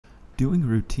Doing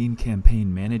routine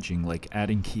campaign managing like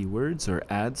adding keywords or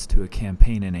ads to a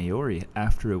campaign in Aori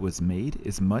after it was made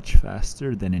is much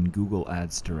faster than in Google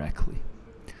Ads directly.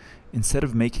 Instead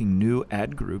of making new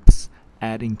ad groups,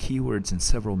 adding keywords in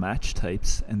several match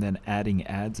types, and then adding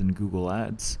ads in Google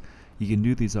Ads, you can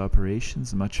do these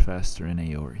operations much faster in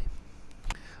Aori.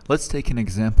 Let's take an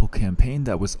example campaign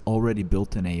that was already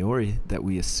built in Aori that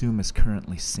we assume is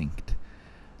currently synced.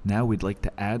 Now we'd like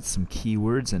to add some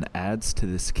keywords and ads to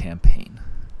this campaign.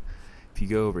 If you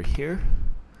go over here,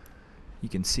 you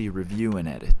can see Review and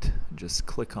Edit. Just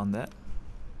click on that.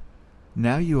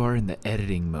 Now you are in the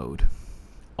editing mode.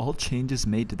 All changes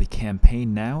made to the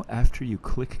campaign now after you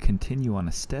click Continue on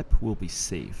a step will be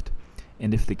saved.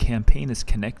 And if the campaign is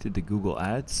connected to Google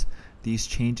Ads, these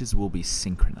changes will be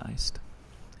synchronized.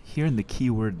 Here in the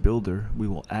Keyword Builder, we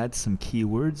will add some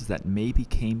keywords that maybe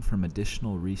came from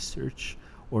additional research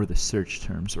or the search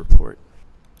terms report.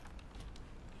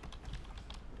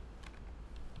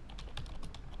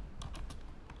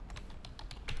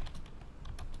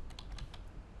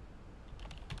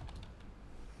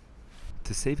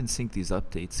 To save and sync these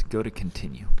updates, go to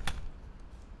Continue.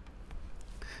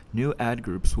 New ad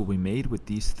groups will be made with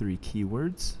these three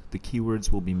keywords. The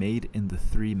keywords will be made in the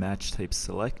three match types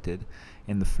selected,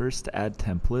 and the first ad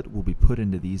template will be put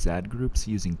into these ad groups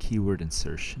using keyword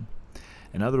insertion.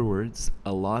 In other words,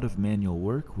 a lot of manual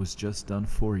work was just done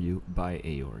for you by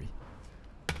Aori.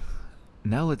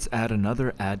 Now let's add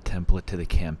another ad template to the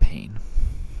campaign.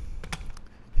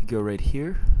 If you go right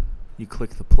here, you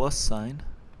click the plus sign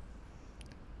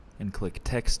and click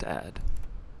Text Ad.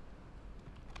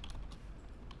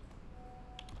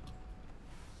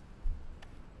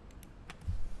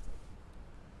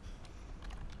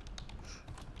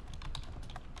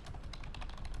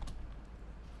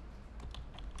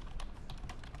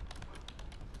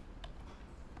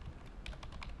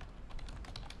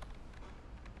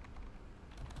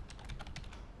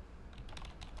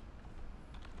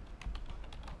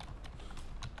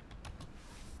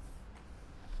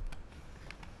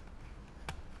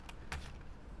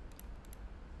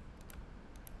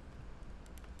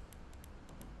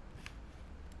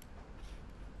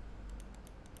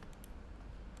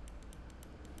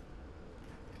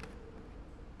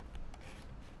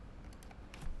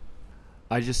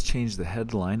 I just changed the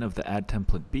headline of the ad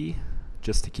template B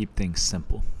just to keep things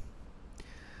simple.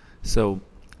 So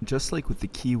just like with the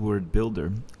Keyword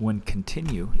Builder, when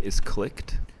Continue is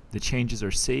clicked, the changes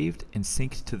are saved and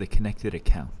synced to the connected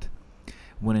account.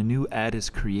 When a new ad is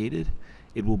created,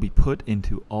 it will be put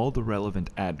into all the relevant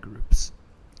ad groups.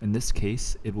 In this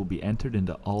case, it will be entered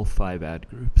into all 5 ad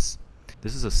groups.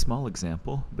 This is a small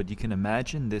example, but you can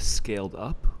imagine this scaled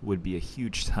up would be a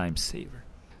huge time saver.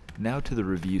 Now to the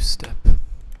review step.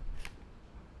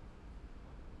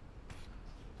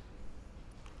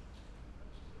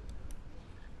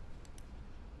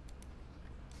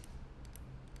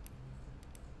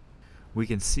 We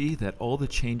can see that all the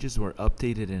changes were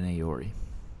updated in Aori.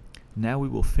 Now we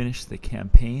will finish the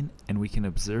campaign and we can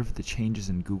observe the changes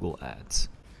in Google Ads.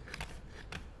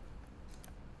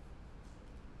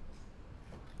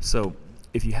 So,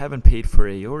 if you haven't paid for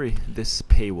Aori, this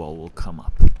paywall will come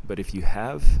up. But if you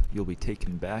have, you'll be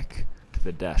taken back to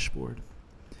the dashboard.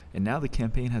 And now the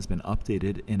campaign has been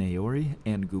updated in Aori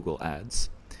and Google Ads.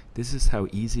 This is how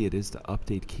easy it is to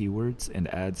update keywords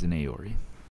and ads in Aori.